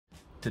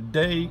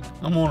Today,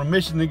 I'm on a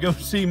mission to go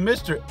see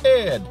Mr.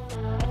 Ed.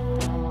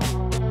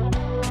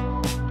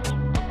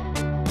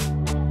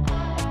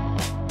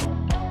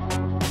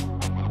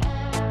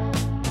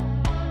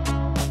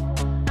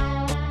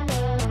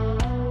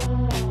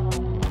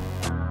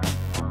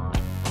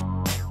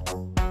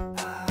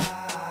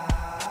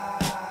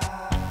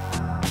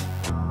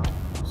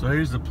 So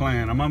here's the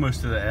plan. I'm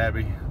almost to the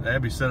Abbey. The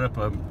Abbey set up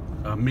a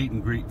meet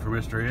and greet for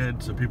Mr.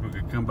 Ed so people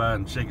could come by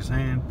and shake his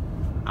hand.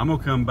 I'm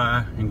gonna come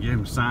by and get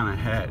him to sign a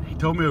hat. He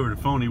told me over the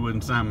phone he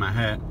wouldn't sign my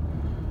hat,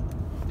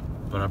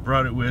 but I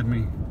brought it with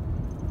me,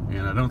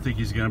 and I don't think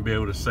he's gonna be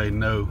able to say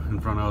no in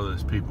front of all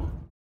those people.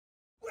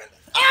 When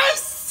I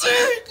say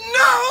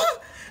no,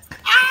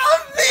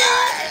 I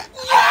mean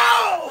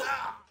no!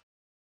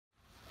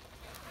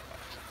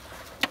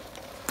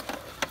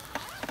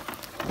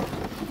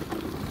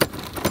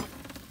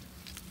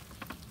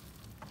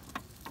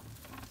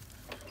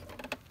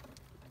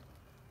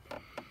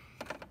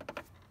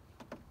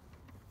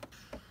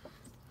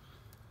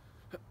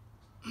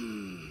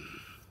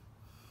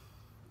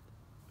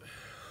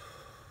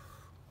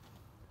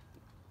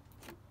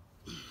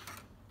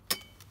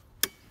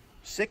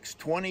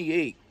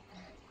 .628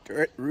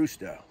 Dirt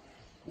Rooster,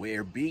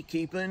 where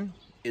beekeeping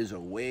is a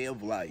way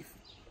of life,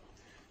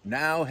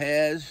 now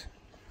has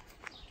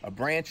a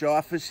branch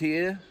office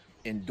here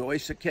in Doi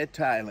Saket,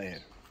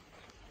 Thailand,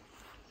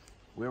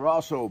 where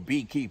also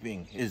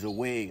beekeeping is a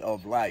way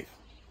of life.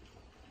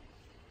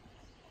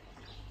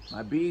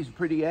 My bees are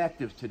pretty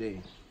active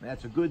today.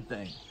 That's a good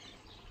thing.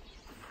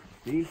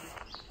 See?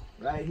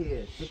 Right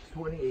here,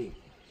 628.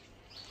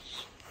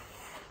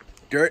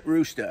 Dirt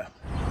Rooster.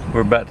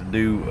 We're about to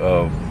do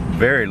a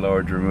very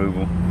large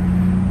removal.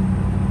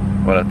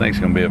 What I think is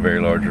going to be a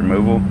very large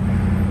removal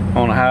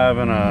on a hive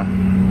and a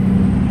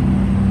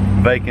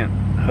vacant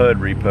HUD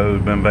repo.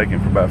 It's been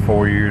vacant for about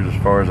 4 years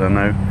as far as I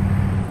know.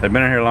 They've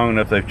been in here long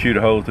enough they've chewed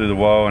a hole through the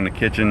wall in the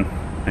kitchen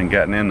and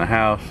gotten in the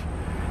house.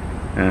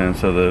 And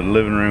so the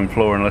living room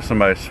floor, unless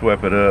somebody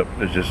swept it up,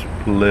 is just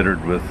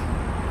littered with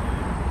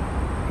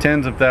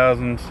tens of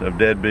thousands of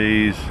dead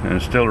bees, and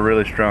it's still a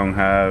really strong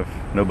hive.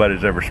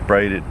 Nobody's ever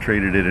sprayed it,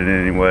 treated it in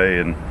any way,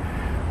 and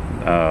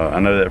I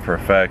know that for a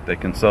fact. They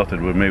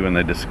consulted with me when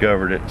they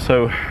discovered it.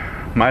 So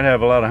might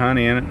have a lot of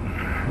honey in it,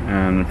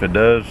 and if it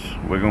does,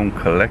 we're gonna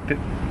collect it,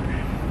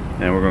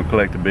 and we're gonna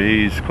collect the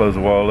bees, close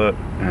the wall up,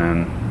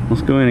 and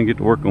let's go in and get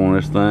to work on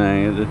this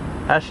thing.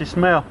 How's she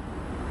smell?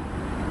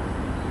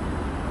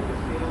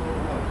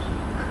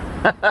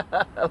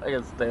 Like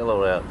a stale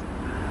old house.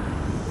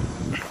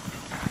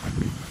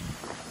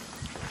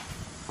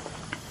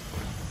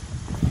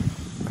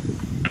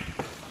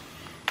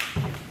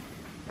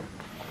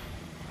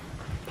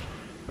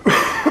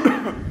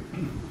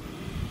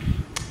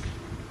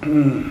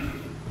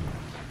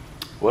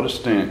 What a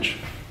stench.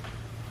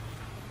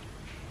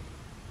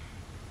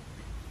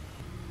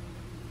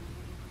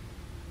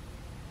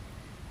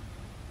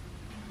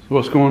 So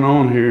what's going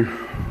on here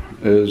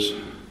is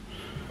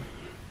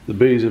the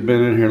bees have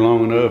been in here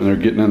long enough and they're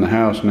getting in the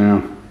house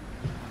now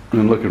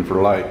and looking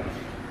for light.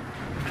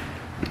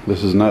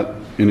 This is not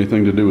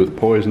anything to do with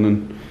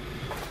poisoning.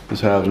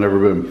 This hive's never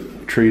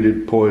been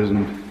treated,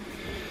 poisoned,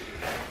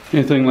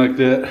 anything like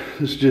that.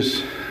 It's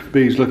just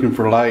bees looking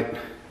for light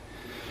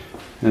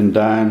and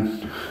dying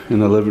in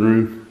the living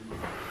room.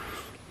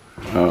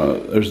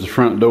 There's the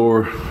front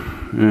door,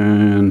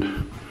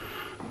 and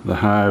the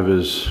hive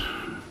is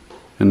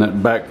in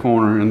that back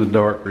corner in the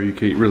dark where you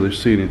can't really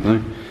see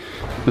anything.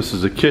 This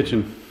is the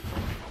kitchen.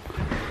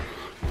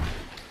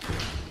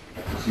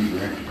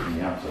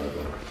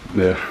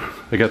 Yeah,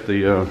 they got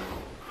the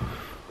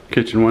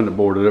kitchen window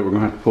boarded up. We're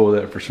gonna have to pull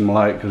that for some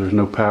light because there's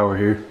no power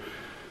here.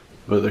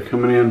 But they're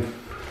coming in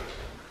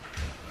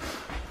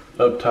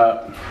up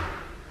top.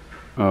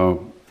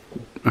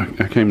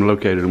 I came and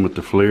located them with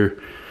the FLIR.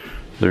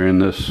 They're in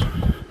this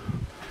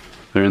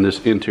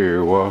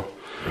interior wall.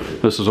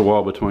 This is a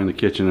wall between the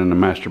kitchen and the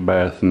master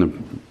bath, and the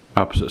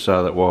opposite side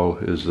of that wall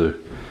is the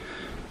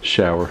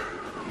shower.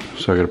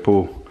 So I gotta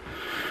pull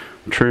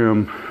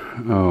trim,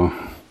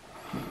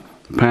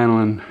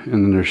 paneling, and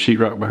then there's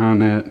sheetrock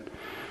behind that.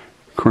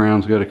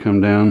 Crown's gotta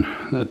come down.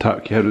 That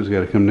top cabinet's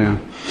gotta come down.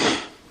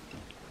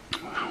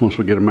 Once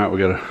we get them out, we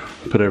gotta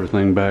put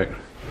everything back.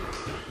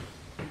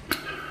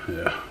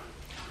 Yeah.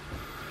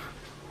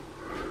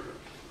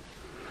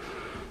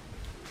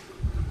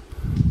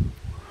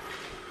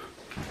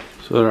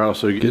 So they're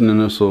also getting in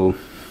this little,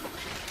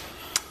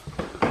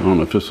 I don't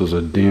know if this was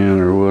a den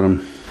or what.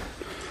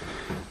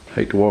 I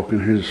hate to walk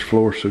in here, this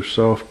floor's so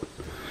soft.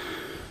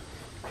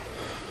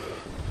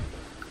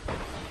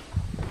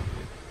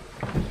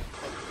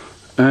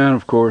 And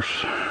of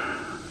course,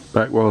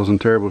 back wall's in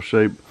terrible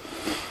shape,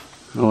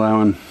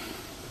 allowing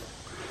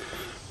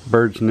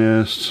birds'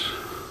 nests.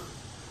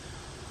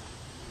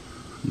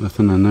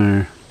 Nothing in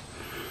there.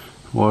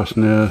 Wasp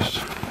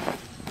nest.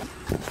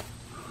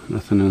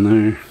 Nothing in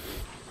there.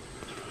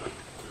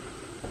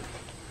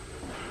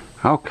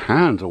 All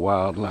kinds of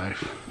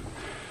wildlife.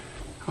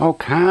 All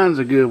kinds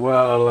of good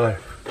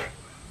wildlife.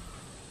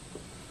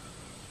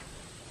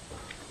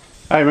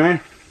 Hey man,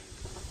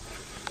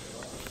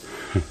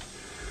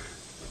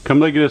 Come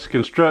look at this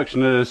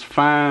construction of this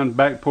fine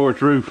back porch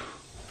roof.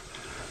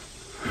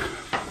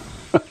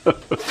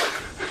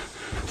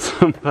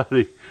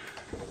 Somebody,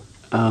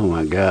 oh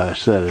my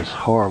gosh, that is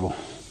horrible.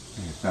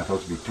 It's not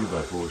supposed to be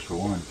 2x4s for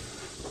one.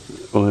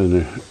 Well,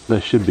 and they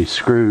should be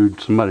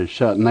screwed. Somebody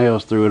shot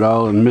nails through it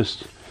all and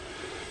missed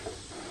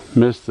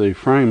the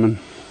framing.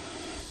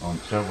 On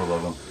several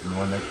of them, and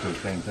one next to the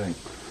same thing.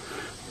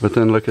 But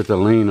then look at the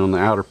lean on the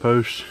outer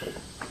posts.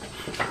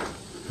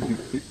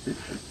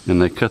 And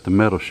they cut the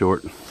metal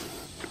short.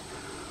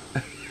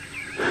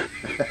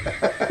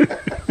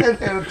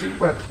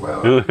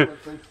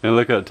 And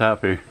look up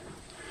top here.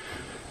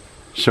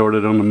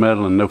 Shorted on the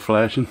metal and no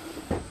flashing.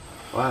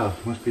 Wow,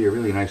 must be a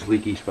really nice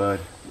leaky spot.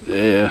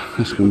 Yeah,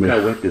 it's gonna be. Look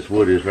how wet this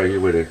wood is right here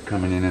where they're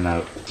coming in and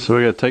out. So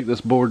we gotta take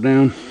this board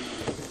down.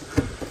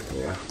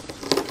 Yeah.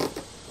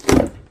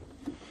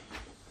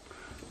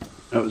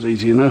 That was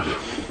easy enough.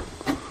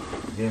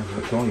 Yeah,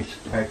 it's only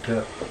packed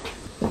up.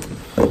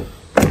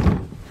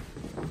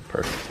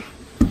 Perfect.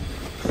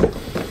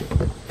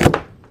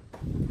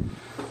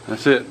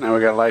 That's it. Now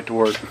we got light to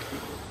work.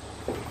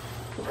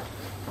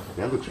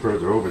 That looks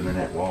further over than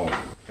that wall.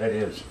 That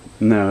is.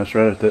 No, it's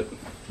right at that.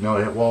 No,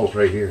 that wall's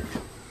right here.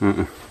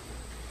 I'm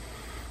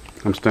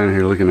standing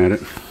here looking at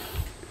it.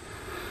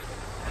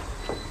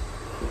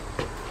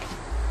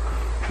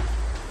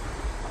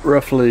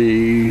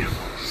 Roughly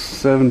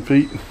 7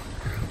 feet.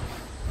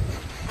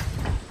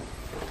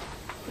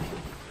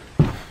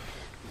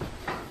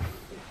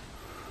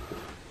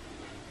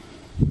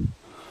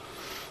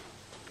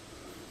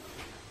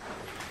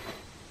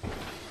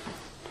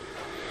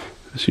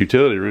 This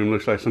utility room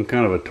looks like some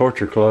kind of a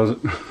torture closet.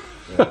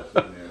 Yeah.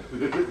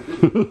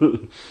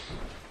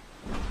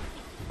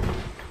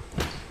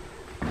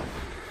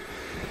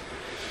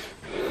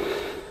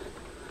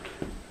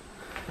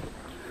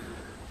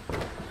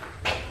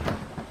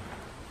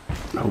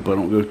 I hope I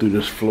don't go through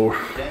this floor.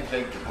 We can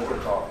take the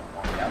boards off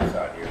on the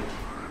outside here.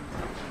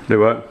 Do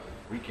what?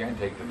 We can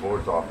take the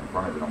boards off in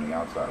front of it on the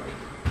outside.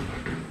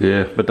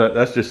 Yeah, but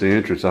that's just the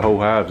entrance. The whole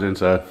hive's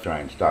inside. Try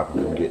and stop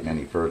them from getting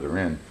any further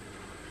in.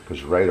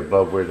 Because right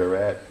above where they're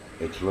at,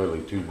 it's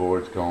literally 2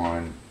 boards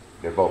going,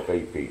 they're both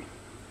 8 feet.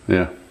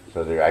 Yeah.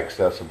 So they're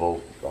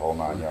accessible the whole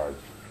 9 yards.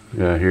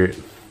 Yeah, I hear it.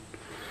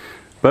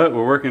 But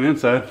we're working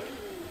inside.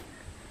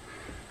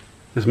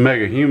 It's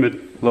mega humid,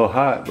 a little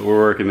hot, but we're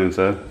working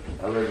inside.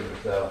 I live in the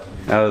south.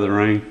 Out of the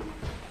rain.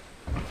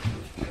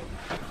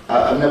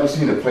 I've never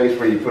seen a place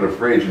where you put a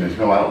fridge and there's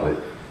no outlet.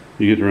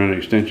 You get to run an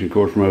extension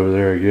cord from over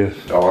there, I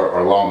guess. Or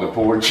along the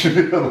porch.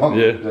 Along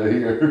Yeah.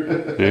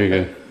 Here. There you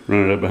go.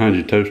 Run it up behind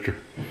your toaster.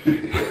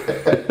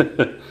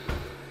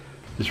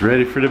 It's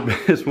ready for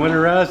it's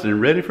winterized and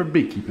ready for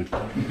beekeeping.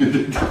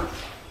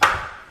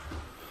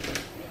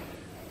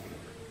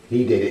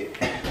 He did it.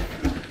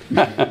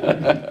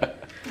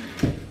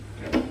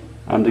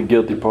 I'm the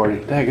guilty party.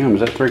 Daggum, is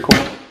that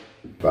 3/4?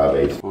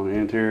 5/8. On the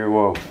interior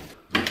wall.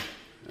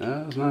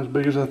 That's not as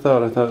big as I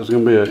thought. I thought it was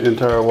going to be an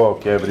entire wall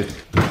cavity.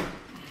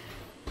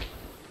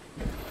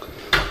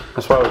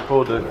 That's why we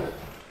pulled the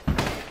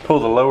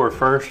lower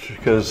first,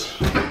 because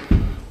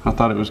I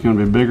thought it was going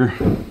to be bigger.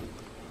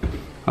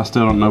 I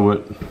still don't know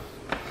what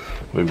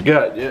we've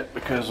got yet,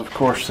 because of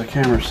course the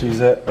camera sees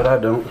that, but I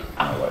don't.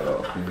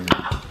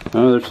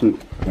 Oh, there's some.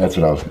 That's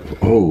what I was.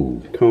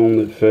 Oh. Comb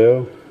that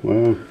fell.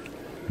 Wow.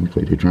 Looks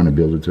like they're trying to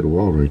build it to the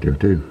wall right there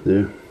too.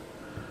 Yeah.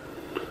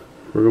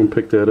 We're gonna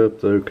pick that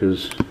up though,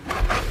 because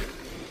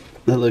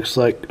that looks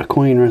like a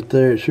queen right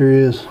there. It sure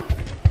is.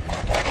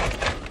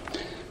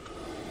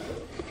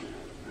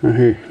 Right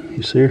here.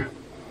 You see her?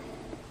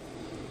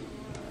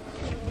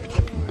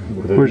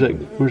 Where's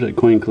that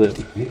queen clip?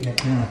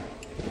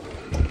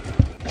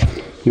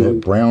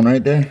 That brown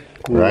right there?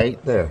 Right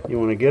there. You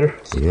want to get her?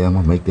 Yeah, I'm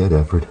gonna make that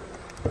effort.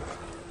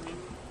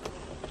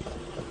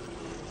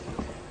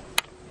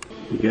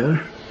 You got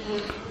her?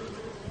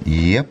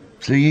 Yep,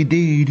 so you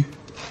did.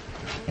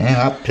 And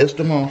I pissed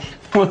them off.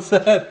 What's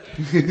that?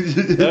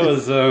 That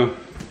was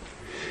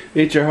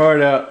eat your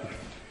heart out,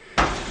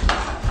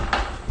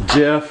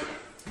 Jeff,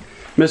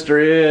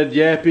 Mr. Ed,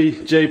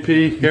 Yappy,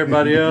 JP,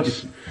 everybody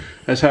else.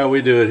 That's how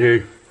we do it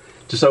here.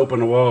 Just open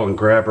the wall and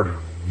grab her.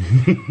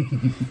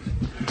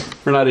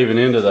 We're not even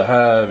into the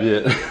hive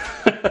yet.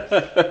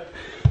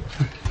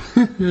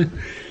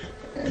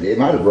 And it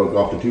might have broke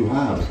off the 2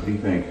 hives. What do you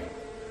think?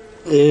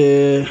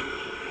 Yeah,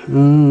 I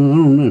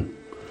don't know.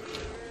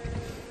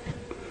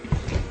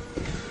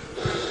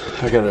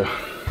 I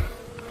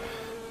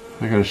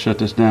gotta shut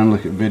this down and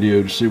look at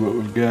video to see what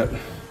we've got.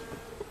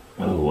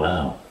 Oh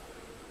wow.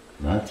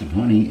 Lots of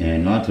honey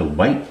and lots of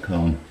white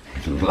comb.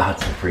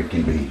 Lots of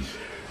freaking bees.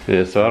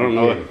 Yeah, so I don't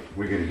know what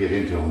we're gonna get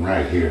into them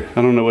right here.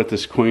 I don't know what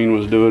this queen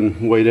was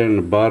doing way down in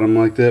the bottom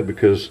like that,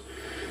 because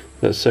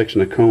that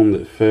section of comb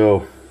that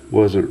fell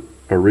wasn't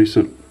a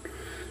recent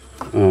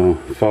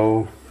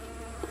fall.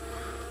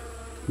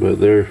 But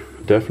there's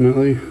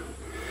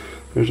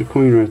a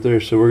queen right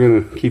there, so we're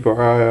gonna keep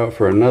our eye out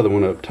for another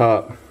one up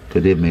top.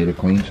 Could they have made a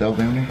queen cell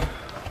down there?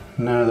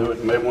 No, they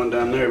wouldn't make one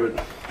down there,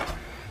 but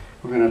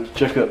we're gonna have to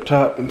check up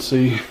top and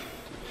see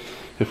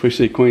If we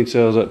see queen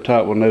cells up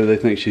top, we'll know they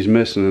think she's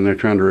missing and they're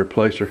trying to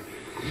replace her.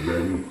 You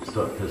ready to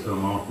start pissing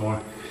them off more?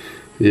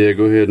 Yeah,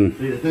 go ahead and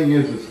See, the thing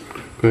is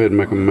go ahead and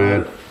make them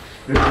mad.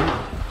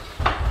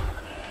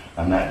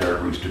 I'm not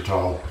dirt rooster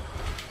tall.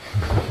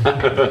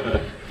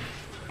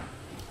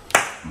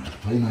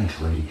 Play nice,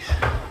 ladies.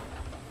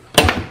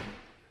 It's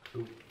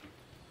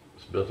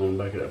built on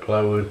the back of that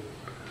plywood.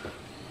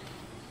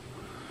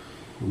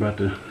 We're about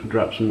to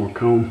drop some more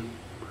comb.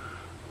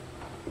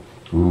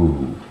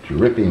 Ooh,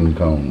 dripping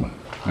comb.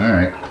 All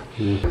right.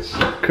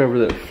 Cover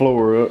that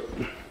floor up.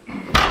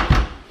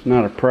 It's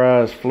not a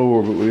prize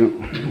floor, but we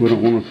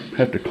don't want to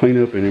have to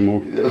clean up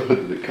anymore.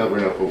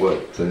 Covering up for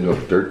what? So the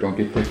dirt don't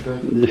get picked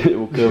up? Yeah,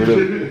 we'll cover it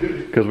up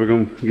because we're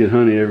going to get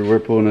honey everywhere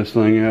pulling this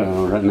thing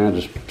out. Right now,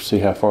 just see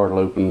how far it'll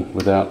open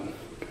without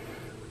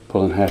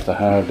pulling half the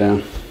hive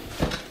down.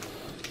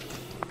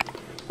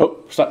 Oh,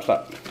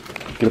 stop.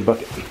 Get a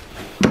bucket.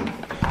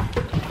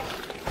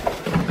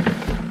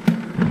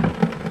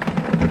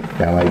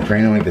 Got like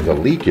training like there's a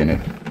leak in it.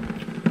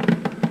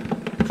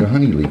 It's a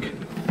honey leak.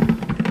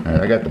 All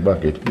right, I got the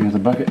bucket. Here's the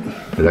bucket.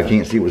 Because I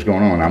can't see what's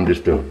going on. I'm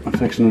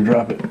fixing to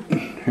drop it.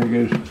 Here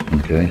it goes.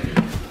 Okay.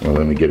 Well,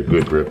 let me get a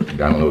good grip. I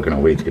don't know what kind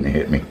of weight's going to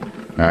hit me.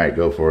 All right,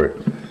 go for it.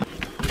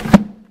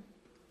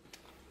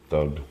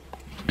 Thud.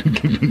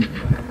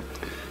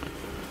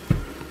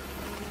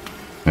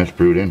 That's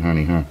brewed in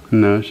honey, huh?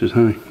 No, it's just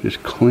honey.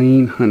 Just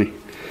clean honey.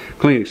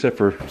 Clean except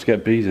for it's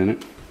got bees in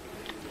it.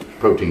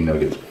 Protein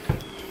nuggets.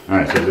 All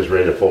right, so just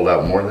ready to fold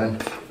out more then?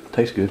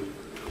 Tastes good.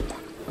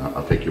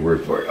 I'll take your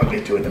word for it. I'll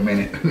get to it in a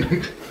minute.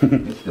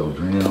 It's still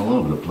draining all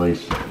over the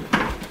place.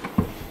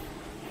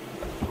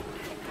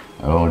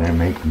 Oh,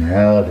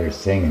 they're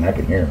singing. I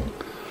can hear them.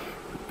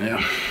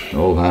 Yeah. The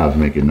old hive's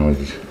making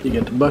noises. You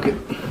got the bucket.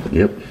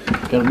 Yep.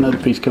 Got another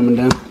piece coming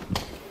down.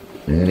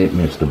 And it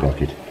missed the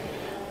bucket.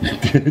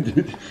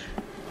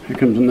 Here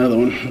comes another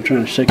one. I'm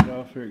trying to shake it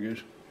off. Here it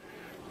goes.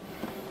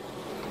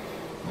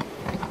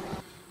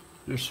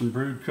 There's some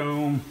brood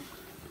comb.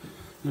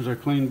 There's our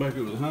clean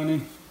bucket with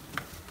honey.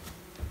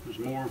 There's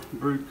more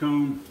brood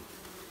comb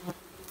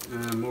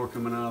and more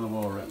coming out of the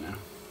wall right now.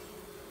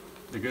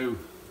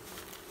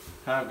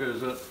 Hive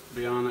goes up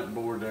beyond that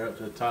board there up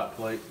to the top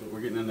plate, but we're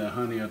getting into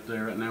honey up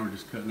there. Right now we're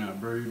just cutting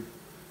out brood.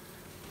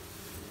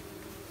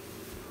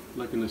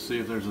 Looking to see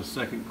if there's a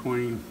second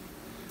queen.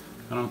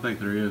 I don't think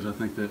there is. I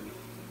think that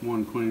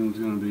one queen was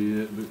going to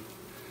be it, but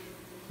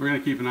we're going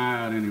to keep an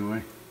eye out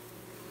anyway.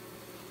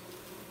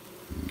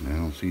 I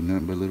don't see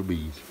nothing but little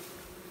bees.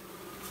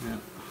 Yeah,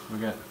 we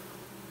got,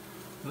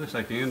 it looks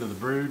like the end of the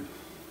brood.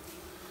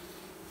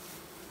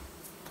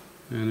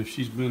 And if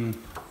she's been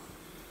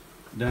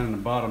down in the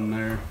bottom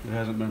there, it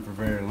hasn't been for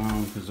very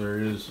long because there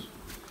is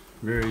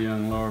very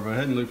young larvae. I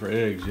hadn't looked for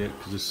eggs yet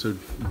because it's so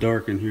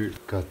dark in here.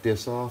 Cut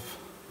this off.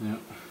 Yeah.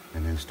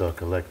 And then start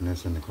collecting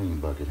this in the clean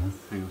bucket, huh?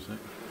 Hang on a sec.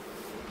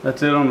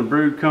 That's it on the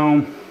brood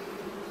comb.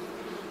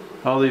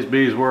 All these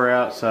bees were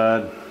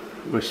outside.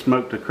 We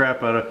smoked the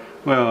crap out of,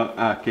 well,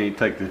 I can't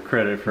take the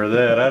credit for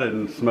that. I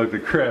didn't smoke the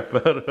crap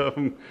out of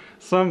them.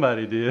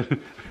 Somebody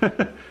did.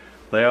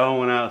 They all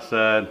went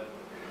outside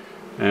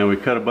and we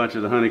cut a bunch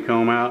of the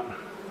honeycomb out.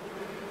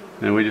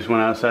 And we just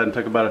went outside and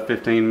took about a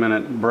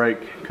 15-minute break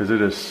because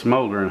it is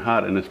smoldering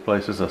hot in this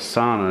place. There's a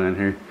sauna in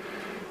here.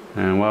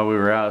 And while we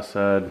were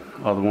outside,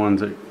 all the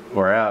ones that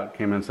were out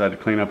came inside to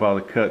clean up all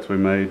the cuts we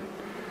made,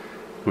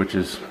 which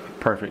is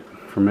perfect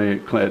for me.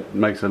 It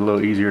makes it a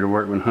little easier to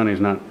work when honey's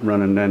not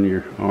running down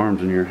your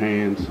arms and your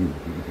hands.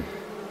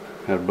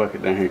 Had a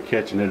bucket down here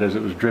catching it as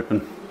it was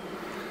dripping.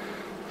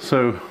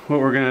 So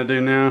what we're going to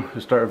do now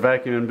is start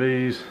vacuuming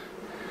bees.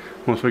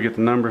 Once we get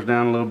the numbers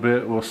down a little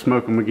bit, we'll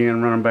smoke them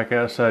again, run them back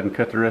outside and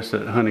cut the rest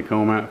of that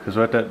honeycomb out, because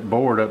what that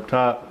board up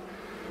top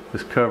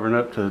is covering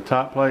up to the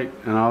top plate,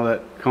 and all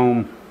that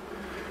comb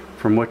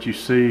from what you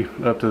see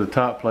up to the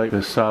top plate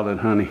is solid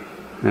honey.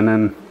 And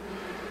then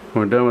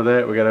when we're done with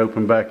that, we got to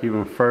open back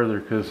even further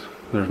because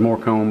there's more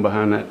comb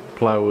behind that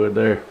plywood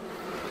there.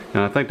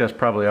 And I think that's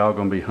probably all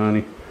going to be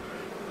honey.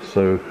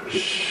 So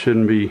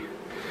shouldn't be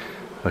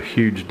a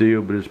huge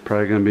deal, but it's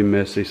probably going to be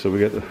messy. So we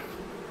got the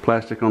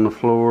plastic on the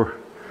floor,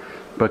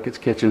 buckets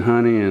catching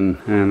honey,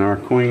 and our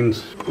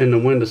queens in the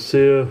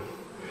windowsill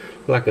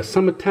like a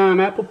summertime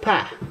apple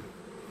pie.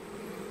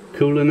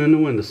 Cooling in the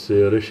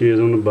windowsill. There she is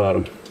on the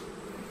bottom.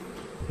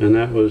 And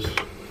that was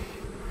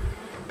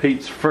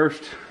Pete's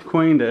first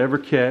queen to ever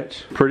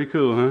catch. Pretty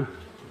cool, huh?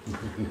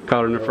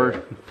 Caught her in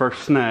the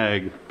first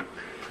snag.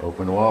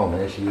 Open the wall,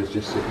 man. She was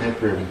just sitting there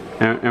pretty.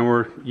 And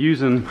we're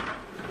using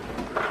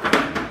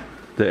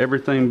the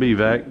Everything Bee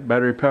vac,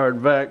 battery powered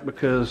vac,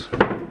 because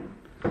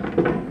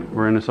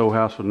we're in this old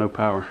house with no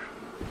power.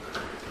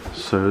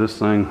 So this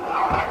thing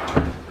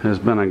has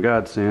been a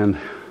godsend.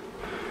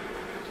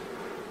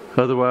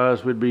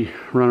 Otherwise we'd be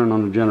running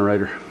on a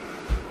generator,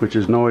 which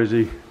is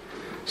noisy,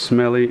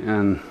 smelly,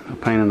 and a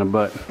pain in the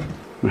butt.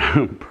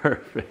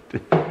 Perfect.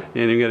 You ain't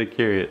even gotta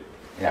carry it.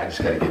 Yeah, I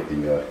just gotta get the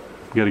you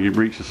gotta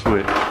reach the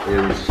switch.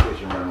 yeah, reach the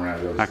switch and run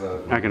around the other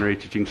side. I can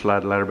reach it. You can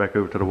slide the ladder back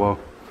over to the wall.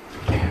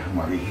 Yeah.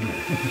 somebody here.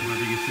 If you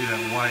can see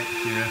that white,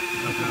 yeah,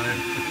 up there.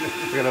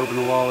 We gotta open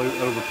the wall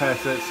over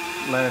past that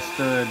last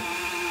stud.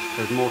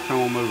 There's more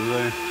comb over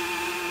there.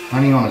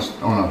 Honey, on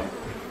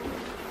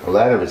a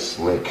ladder is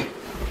slick.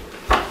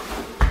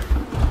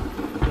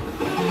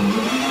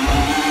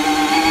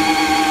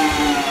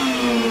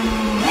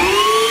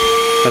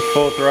 That's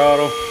full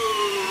throttle.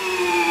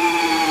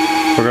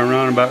 We're gonna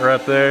run about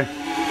right there.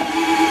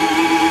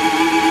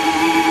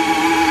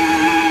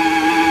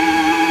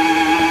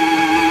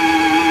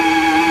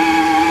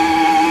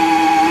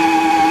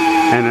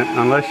 And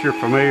unless you're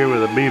familiar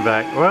with a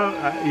BVAC, well,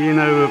 you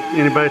know, if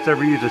anybody that's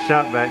ever used a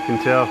shop vac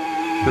can tell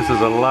this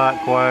is a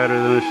lot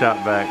quieter than a shop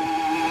vac,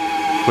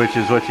 which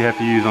is what you have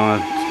to use on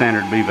a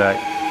standard BVAC.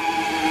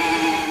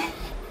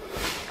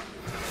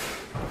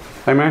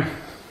 Hey man,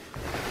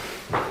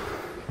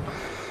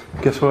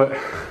 guess what?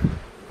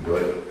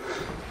 What?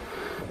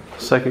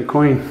 Second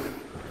queen.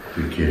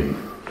 You're kidding.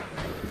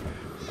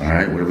 All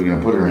right, what are we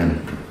gonna put her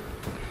in?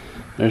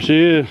 There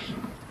she is.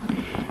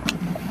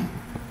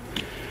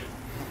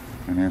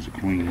 And there's a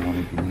queen one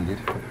if you need it.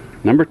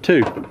 Number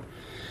 2.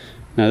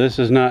 Now this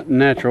is not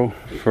natural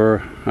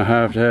for a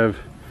hive to have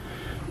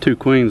 2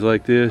 queens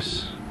like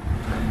this.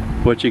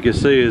 What you can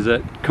see is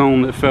that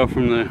comb that fell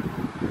from the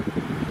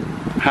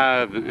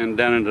hive and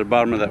down into the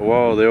bottom of that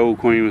wall. The old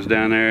queen was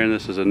down there, and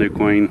this is a new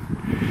queen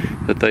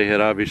that they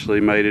had obviously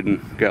mated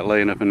and got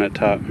laying up in that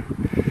top.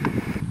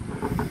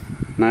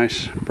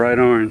 Nice bright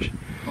orange.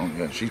 Oh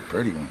yeah, she's a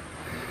pretty one.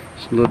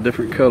 It's a little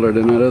different color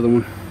than that other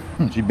one.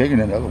 She's bigger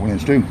than the other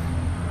ones too.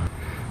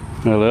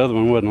 Well, the other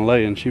one wasn't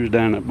laying. She was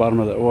down at the bottom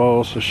of that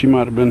wall, so she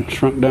might have been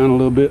shrunk down a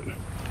little bit.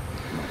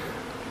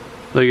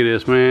 Look at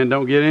this, man.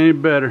 Don't get any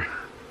better.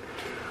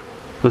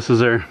 This is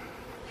their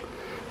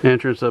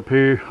entrance up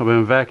here. I've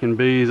been vacuuming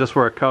bees. That's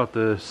where I caught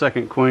the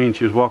second queen.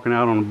 She was walking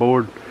out on the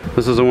board.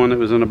 This is the one that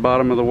was in the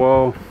bottom of the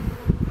wall.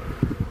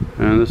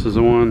 And this is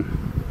the one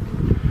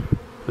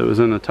that was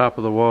in the top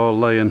of the wall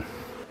laying.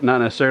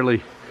 Not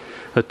necessarily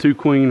a 2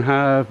 queen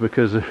hive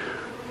because they're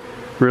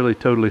really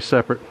totally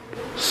separate.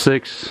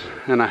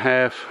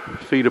 6.5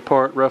 feet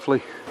apart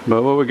roughly.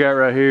 But what we got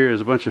right here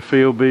is a bunch of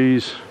field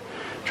bees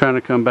trying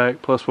to come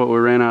back, plus what we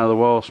ran out of the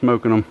wall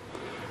smoking them.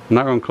 I'm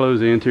not going to close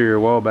the interior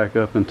wall back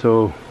up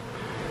until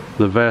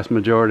the vast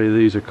majority of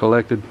these are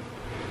collected,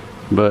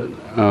 but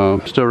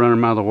still running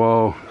them out of the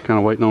wall, kind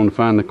of waiting on to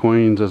find the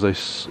queens as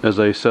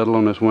they settle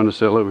on this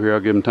windowsill over here. I'll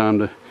give them time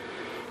to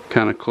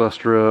kind of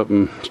cluster up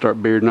and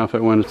start bearding off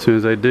that window. As soon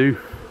as they do,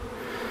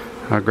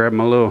 I'll grab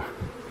my little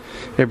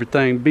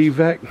everything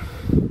BVAC.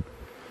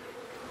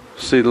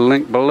 See the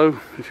link below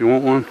if you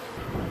want one.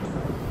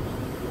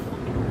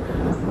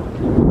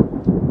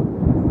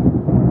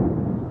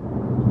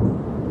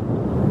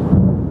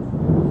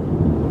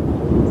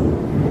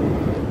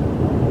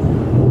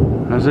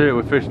 That's it.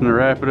 We're fixing to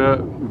wrap it up,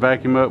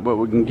 vacuum up what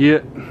we can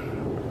get,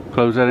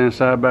 close that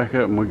inside back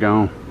up, and we're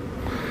gone.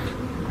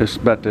 It's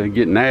about to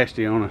get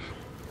nasty on us.